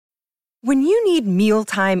When you need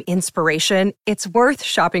mealtime inspiration, it's worth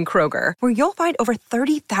shopping Kroger, where you'll find over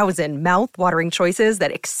 30,000 mouth-watering choices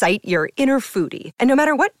that excite your inner foodie. And no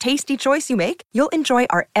matter what tasty choice you make, you'll enjoy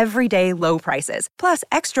our everyday low prices, plus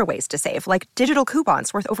extra ways to save, like digital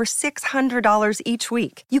coupons worth over $600 each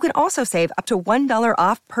week. You can also save up to $1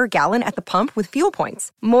 off per gallon at the pump with fuel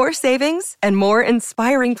points. More savings and more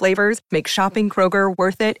inspiring flavors make shopping Kroger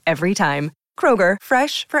worth it every time. Kroger,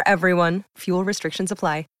 fresh for everyone. Fuel restrictions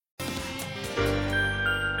apply.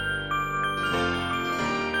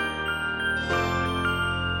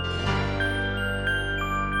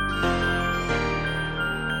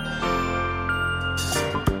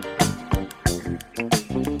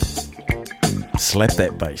 Slap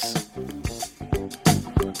that bass.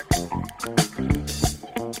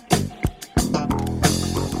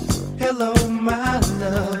 Hello, my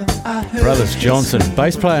love. Brothers Johnson,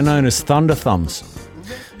 bass player known as Thunder Thumbs.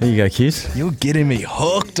 There you go, Kiz. You're getting me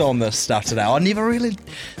hooked on this stuff today. I never really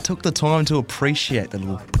took the time to appreciate the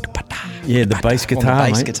little... Yeah, the bass guitar, on the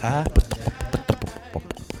bass mate. guitar.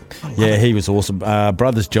 Yeah, he was awesome.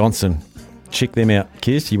 Brothers Johnson. Check them out,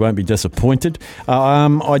 Kiz. You won't be disappointed.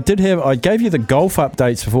 I gave you the golf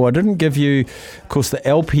updates before. I didn't give you, of course, the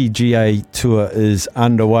LPGA tour is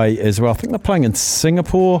underway as well. I think they're playing in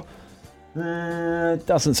Singapore. It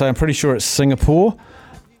doesn't say. I'm pretty sure it's Singapore.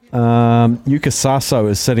 Yuka Saso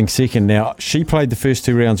is sitting second now. She played the first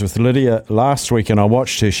 2 rounds with Lydia last week, and I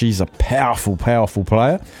watched her. She's a powerful, powerful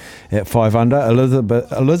player at 5 under.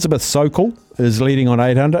 Elizabeth Sokol is leading on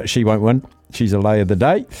 8 under. She won't win. She's a lay of the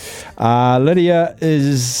day. Lydia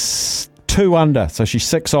is 2 under, so she's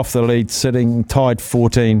 6 off the lead, sitting tied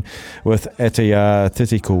 14 with Atia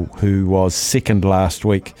Titiku, who was second last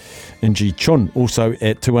week. And Ji Chun also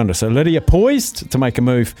at 2 under. So Lydia poised to make a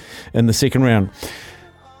move in the second round.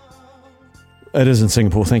 It is in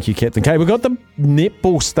Singapore. Thank you, Captain K. We've got the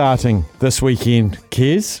netball starting this weekend,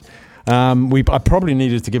 Kez. I probably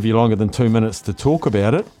needed to give you longer than 2 minutes to talk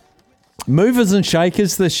about it. Movers and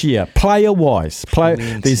shakers this year, player-wise.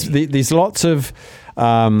 There's lots of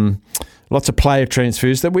player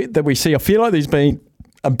transfers that we see. I feel like there's been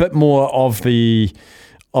a bit more of the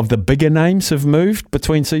bigger names have moved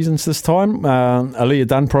between seasons this time. Aaliyah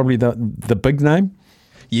Dunn probably the big name.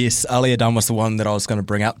 Yes, Aaliyah Dunn was the one that I was going to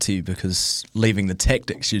bring up to you, because leaving the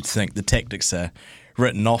Tactix, you'd think the Tactix are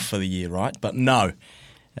written off for the year, right? But no,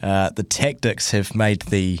 the Tactix have made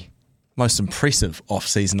the most impressive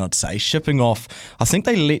off-season, I'd say, shipping off. I think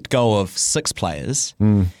they let go of 6 players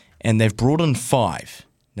and they've brought in 5.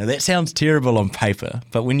 Now, that sounds terrible on paper,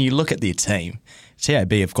 but when you look at their team,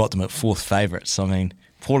 TAB have got them at 4th favourites. I mean,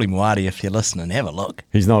 Paulie Moati, if you're listening, have a look.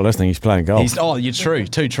 He's not listening, he's playing golf. You're true,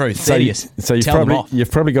 too true. So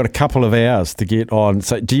you've probably got a couple of hours to get on.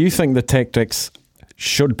 So do you think the Tactix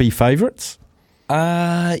should be favourites?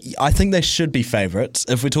 I think they should be favourites.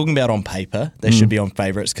 If we're talking about on paper, they should be on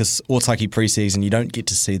favourites, because Otaki pre-season, you don't get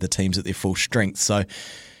to see the teams at their full strength. So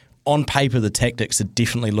on paper, the Tactix are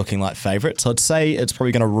definitely looking like favourites. I'd say it's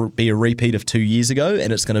probably going to be a repeat of 2 years ago,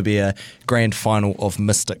 and it's going to be a grand final of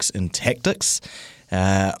Mystics and Tactix.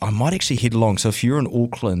 I might actually head along. So if you're in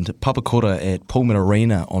Auckland, Papakura at Pullman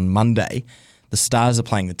Arena on Monday, the Stars are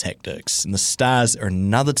playing the Tactix, and the Stars are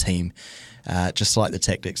another team, just like the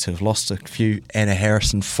Tactix, who've lost a few. Anna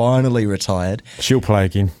Harrison finally retired. She'll play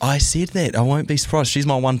again. I said that. I won't be surprised. She's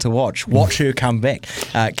my one to watch. Watch her come back.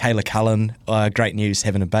 Kayla Cullen, great news,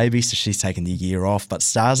 having a baby, so she's taking the year off. But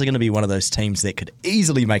Stars are going to be one of those teams that could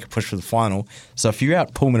easily make a push for the final. So if you're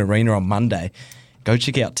out Pullman Arena on Monday, go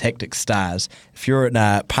check out Tactix Stars. If you're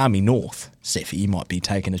at Palmy North, Seffi, you might be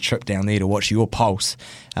taking a trip down there to watch your Pulse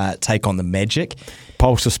take on the Magic.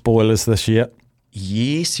 Pulse are spoilers this year.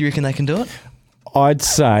 Yes, you reckon they can do it? I'd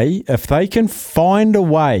say if they can find a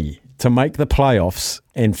way to make the playoffs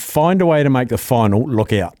and find a way to make the final,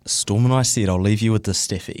 look out. Storm and I said, I'll leave you with this,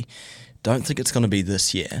 Steffi. Don't think it's going to be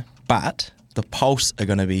this year, but the Pulse are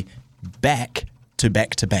going to be back to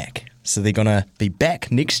back to back. So they're going to be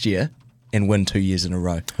back next year and win 2 years in a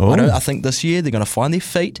row. I think this year they're going to find their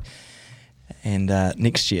feet, and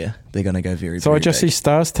next year they're going to go very, so very I just big. see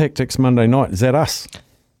Stars Tactix Monday night. Is that us?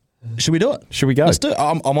 Should we do it? Should we go? Let's do it.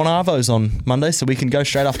 I'm on Arvos on Monday, so we can go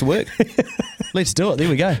straight after work. Let's do it. There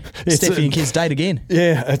we go. Steffi and kids date again.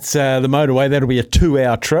 Yeah, it's the motorway. That'll be a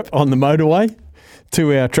 2-hour trip on the motorway.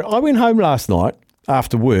 2-hour trip. I went home last night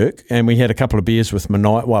after work, and we had a couple of beers with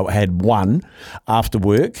Manai. Well, I had one after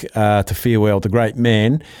work to farewell the great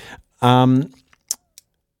man.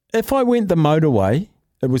 If I went the motorway,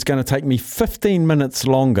 it was going to take me 15 minutes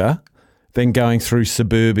longer than going through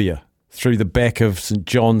suburbia, through the back of St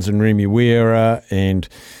John's and Remuera and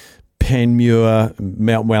Panmure,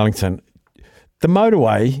 Mount Wellington. The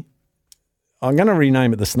motorway I'm going to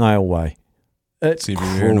rename it the Snail Way. It's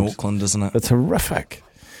everywhere in Auckland, isn't it? It's horrific.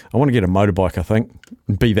 I want to get a motorbike, I think,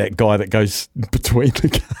 and be that guy that goes between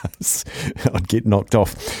the cars. I'd get knocked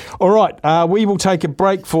off. All right, we will take a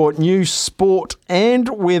break for news, sport and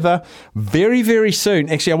weather very, very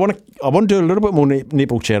soon. Actually, I want to do a little bit more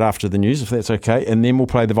netball chat after the news, if that's okay, and then we'll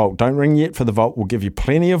play the Vault. Don't ring yet for the Vault. We'll give you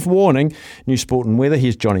plenty of warning. News, sport and weather.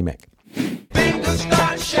 Here's Johnny Mac. Fingers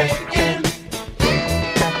start shaking.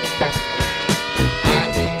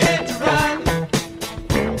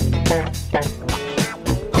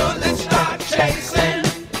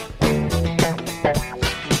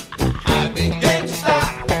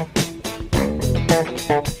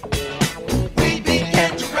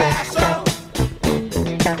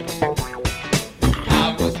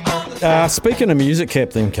 Speaking of music,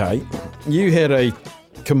 Captain Kate, you had a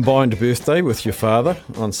combined birthday with your father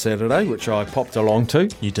on Saturday, which I popped along to.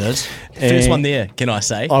 You did. First one there, can I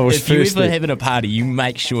say? I was if you're first ever there. having a party, you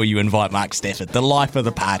make sure you invite Mark Stafford, the life of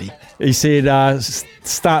the party. He said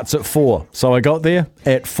starts at 4, so I got there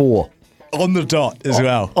at 4. On the dot as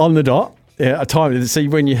well. On the dot. Yeah, a time to see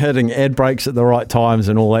when you're hitting ad breaks at the right times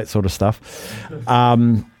and all that sort of stuff.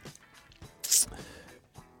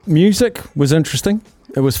 Music was interesting.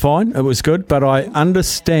 It was fine. It was good. But I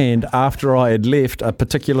understand after I had left, a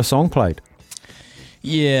particular song played.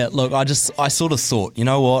 Yeah, look, I sort of thought, you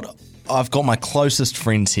know what? I've got my closest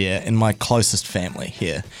friends here and my closest family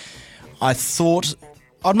here. I thought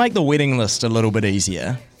I'd make the wedding list a little bit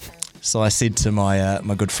easier. So I said to my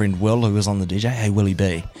good friend Will, who was on the DJ, hey, Willie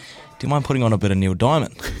B, do you mind putting on a bit of Neil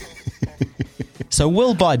Diamond? So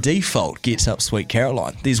Will, by default, gets up Sweet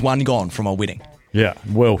Caroline. There's one gone from my wedding. Yeah,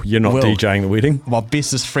 well, you're not Will. DJing the wedding. My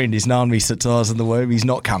bestest friend, he's known me since I was in the womb. He's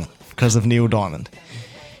not coming because of Neil Diamond.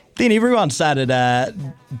 Then everyone started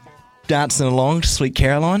dancing along to Sweet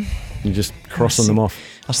Caroline. You're just crossing them off.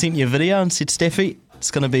 I sent you a video and said, Steffi,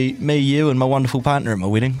 it's going to be me, you, and my wonderful partner at my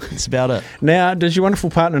wedding. That's about it. Now, does your wonderful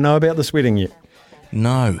partner know about this wedding yet?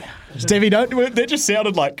 No. Stevie, that just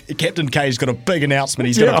sounded like Captain K's got a big announcement.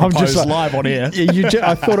 He's going to propose live on air.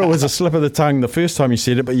 I thought it was a slip of the tongue the first time you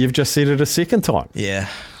said it, but you've just said it a second time. Yeah.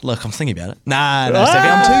 Look, I'm thinking about it. Nah, Stevie,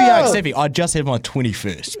 I'm too young. Stevie, I just had my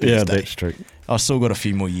 21st birthday. Yeah, that's true. I've still got a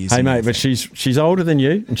few more years. Hey, mate, but she's older than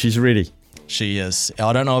you and she's ready. She is.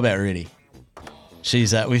 I don't know about ready.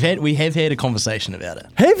 She's. We have had a conversation about it.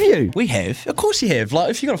 Have you? We have. Of course you have.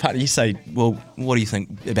 Like, if you got a partner, you say, well, what do you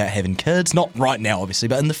think about having kids? Not right now, obviously,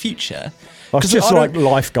 but in the future. It's just like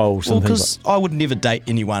life goals and things because I would never date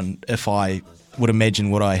anyone if I would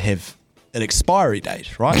imagine what I have an expiry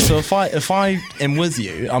date, right? So if I am with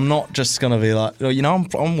you, I'm not just going to be like, well, you know,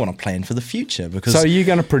 I want to plan for the future. Because So are you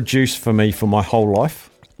going to produce for me for my whole life?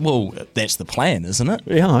 Well, that's the plan, isn't it?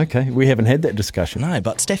 Yeah, okay. We haven't had that discussion. No,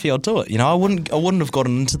 but Steffi, I'll do it. You know, I wouldn't have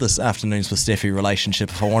gotten into this afternoons with Steffi relationship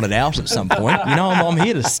if I wanted out at some point. You know, I'm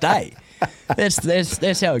here to stay.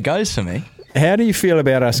 That's how it goes for me. How do you feel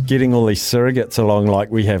about us getting all these surrogates along? Like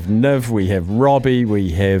we have Niv, we have Robbie, we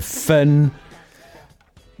have Finn.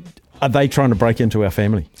 Are they trying to break into our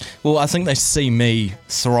family? Well, I think they see me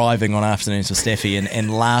thriving on afternoons with Steffi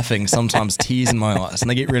and laughing, sometimes tears in my eyes, and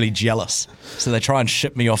they get really jealous. So they try and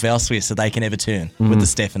ship me off elsewhere so they can have a turn with the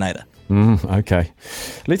Steffinator. Okay.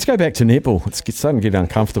 Let's go back to netball. It's starting to get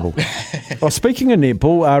uncomfortable. Speaking of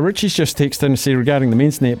netball, Richie's just texted and said regarding the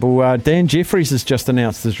men's netball, Dan Jeffries has just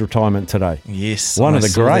announced his retirement today. Yes. One of I the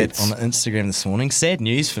saw greats. that on Instagram this morning. Sad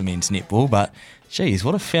news for men's netball, but geez,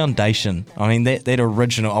 what a foundation. I mean, that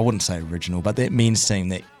original, I wouldn't say original, but that men's team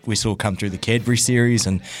that we saw come through the Cadbury Series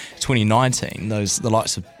in 2019, the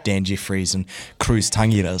likes of Dan Jeffries and Cruz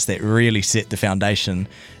Tangiras that really set the foundation.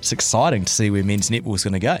 It's exciting to see where men's netball is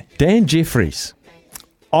going to go. Dan Jeffries,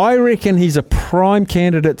 I reckon he's a prime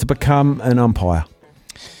candidate to become an umpire.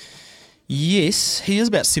 Yes, he is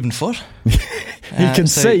about 7 foot. He can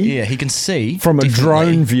see. Yeah, he can see. From a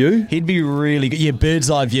drone view. He'd be really good. Yeah, bird's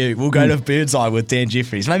eye view. We'll go to bird's eye with Dan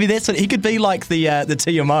Jeffries. Maybe that's what he could be like the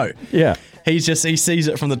TMO. Yeah. He sees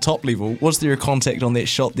it from the top level. Was there a contact on that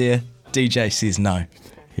shot there? DJ says no.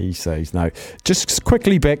 He says no. Just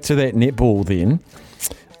quickly back to that netball then.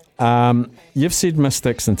 You've said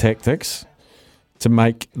Mystics and Tactix to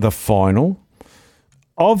make the final.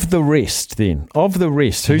 Of the rest,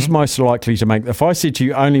 who's most likely to make? If I said to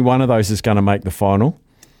you only one of those is going to make the final,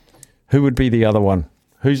 who would be the other one?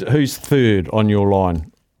 Who's third on your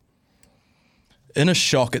line? In a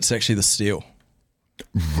shock, it's actually the Steel.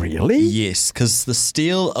 Really? Yes, because the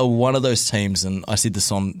Steel are one of those teams, and I said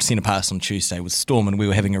this on Centre Pass on Tuesday with Storm, and we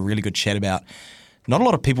were having a really good chat about. Not a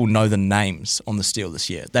lot of people know the names on the Steel this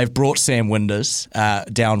year. They've brought Sam Winders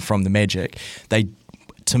down from the Magic.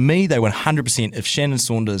 to me, they 100%, if Shannon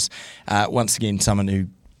Saunders, once again, someone who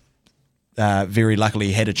very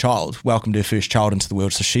luckily had a child, welcomed her first child into the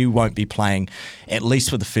world, so she won't be playing at least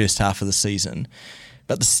for the first half of the season.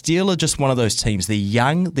 But the Steel are just one of those teams. They're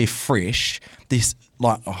young, they're fresh.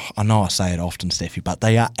 I know I say it often, Steffi, but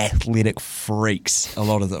they are athletic freaks, a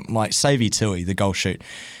lot of them. Like Savvy Tui, the goal shoot.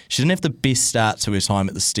 She didn't have the best start to her time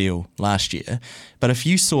at the Steel last year, but if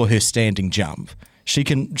you saw her standing jump, she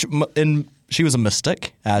was a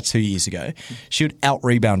mystic 2 years ago. She would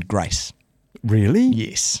out-rebound Grace. Really?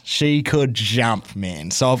 Yes, she could jump,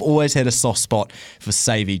 man. So I've always had a soft spot for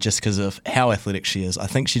Savvy just because of how athletic she is. I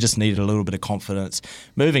think she just needed a little bit of confidence.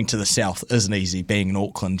 Moving to the south isn't easy, being in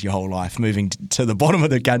Auckland your whole life. Moving to the bottom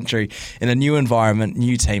of the country in a new environment,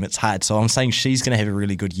 new team, it's hard. So I'm saying she's going to have a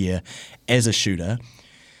really good year as a shooter.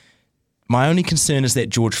 My only concern is that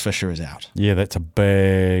George Fisher is out. Yeah, that's a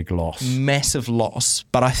big loss. Massive loss,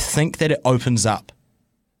 but I think that it opens up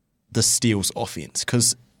the Steel's offense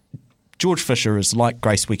because George Fisher is like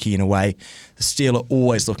Grace Wickie in a way. The Steel are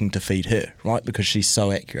always looking to feed her, right, because she's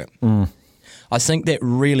so accurate. I think that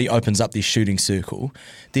really opens up their shooting circle.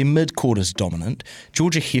 Their mid-court is dominant.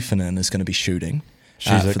 Georgia Heffernan is going to be shooting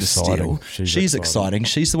for the Steel. She's exciting.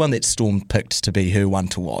 She's the one that Storm picked to be her one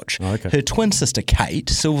to watch. Okay. Her twin sister, Kate,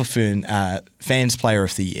 Silver Fern Fans Player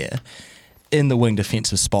of the Year, in the wing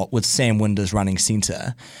defensive spot with Sam Winders running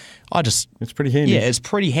centre. It's pretty handy. Yeah, it's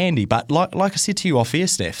pretty handy. But like I said to you off air,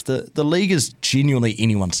 Steph, the league is genuinely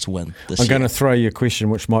anyone's to win this year. I'm going to throw you a question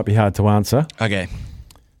which might be hard to answer. Okay.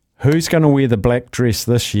 Who's going to wear the black dress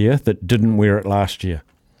this year that didn't wear it last year?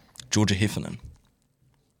 Georgia Heffernan.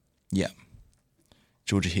 Yeah.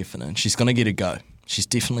 Georgia Heffernan. She's going to get a go. She's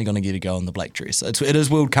definitely going to get a go in the black dress. It is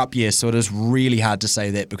World Cup year, so it is really hard to say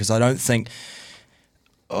that because I don't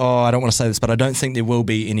want to say this, but I don't think there will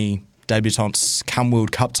be any debutantes come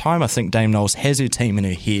World Cup time. I think Dame Knowles has her team in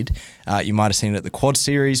her head. You might have seen it at the Quad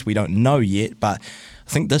Series. We don't know yet, but I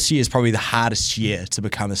think this year is probably the hardest year to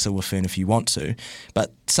become a Silver Fern if you want to.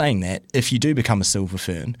 But saying that, if you do become a Silver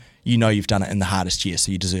Fern, you know you've done it in the hardest year,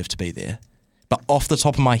 so you deserve to be there. But off the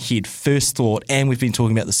top of my head, first thought, and we've been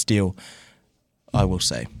talking about the Steel, I will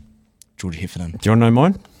say Georgia Heffernan. Do you want to know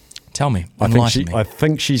mine? Tell me. I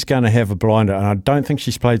think she's going to have a blinder, and I don't think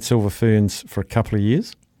she's played Silver Ferns for a couple of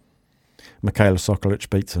years. Michaela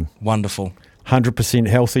Sokolic-Beatson. Wonderful. 100%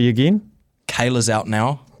 healthy again. Kayla's out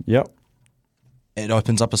now. Yep. It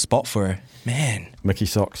opens up a spot for her. Man. Mickey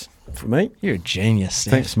Socks for me. You're a genius,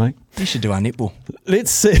 Steph. Thanks, mate. You should do our netball. Let's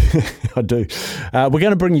see. I do. We're going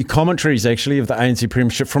to bring you commentaries, actually, of the ANZ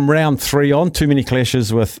Premiership from round 3 on. Too many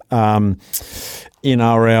clashes with NRL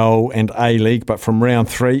and A-League, but from round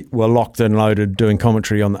 3, we're locked and loaded doing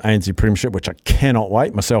commentary on the ANZ Premiership, which I cannot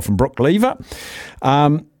wait, myself and Brooke Lever.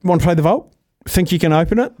 Want to play the Vault? Think you can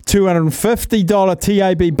open it? $250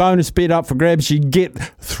 TAB bonus bet up for grabs. You get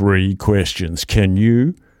 3 questions. Can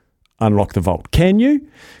you unlock the Vault? Can you?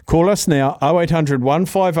 Call us now, 0800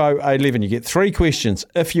 150 811. You get 3 questions.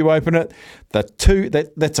 If you open it, that's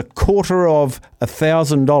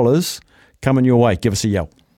 $250,000 coming your way. Give us a yell.